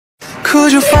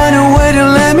Could you find a way to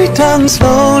let me down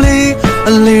slowly?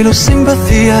 A little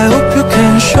sympathy, I hope you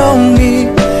can show me.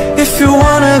 If you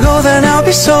wanna go, then I'll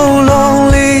be so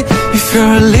lonely. If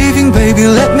you're leaving, baby,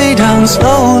 let me down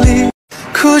slowly.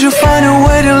 Could you find a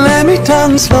way to let me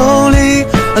down slowly?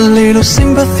 A little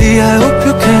sympathy, I hope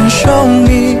you can show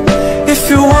me. If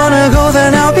you wanna go,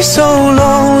 then I'll be so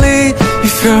lonely.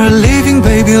 If you're leaving,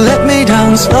 baby, let me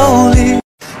down slowly.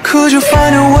 Could you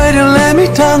find a way to let me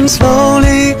down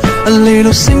slowly? A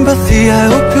little sympathy, I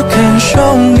hope you can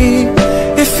show me.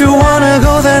 If you wanna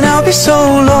go, then I'll be so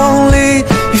lonely.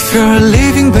 If you're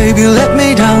leaving, baby, let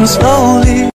me down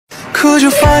slowly. Could you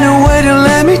find a way to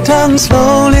let me down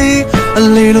slowly? A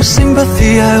little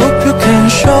sympathy, I hope you can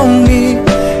show me.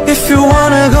 If you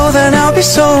wanna go, then I'll be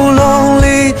so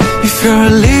lonely. If you're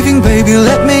leaving, baby,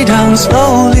 let me down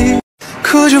slowly.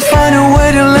 Could you find a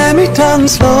way to let me down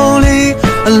slowly?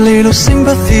 A little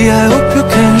sympathy, I hope you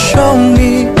can show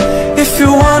me. If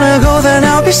you wanna go, then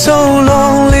I'll be so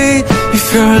lonely.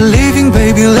 If you're leaving,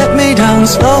 baby, let me down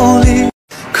slowly.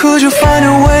 Could you find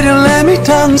a way to let me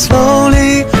down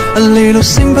slowly? A little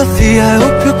sympathy, I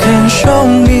hope you can show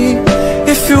me.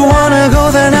 If you wanna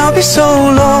go, then I'll be so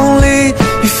lonely.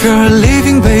 If you're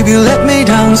leaving, baby, let me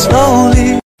down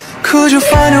slowly. Could you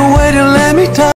find a way to let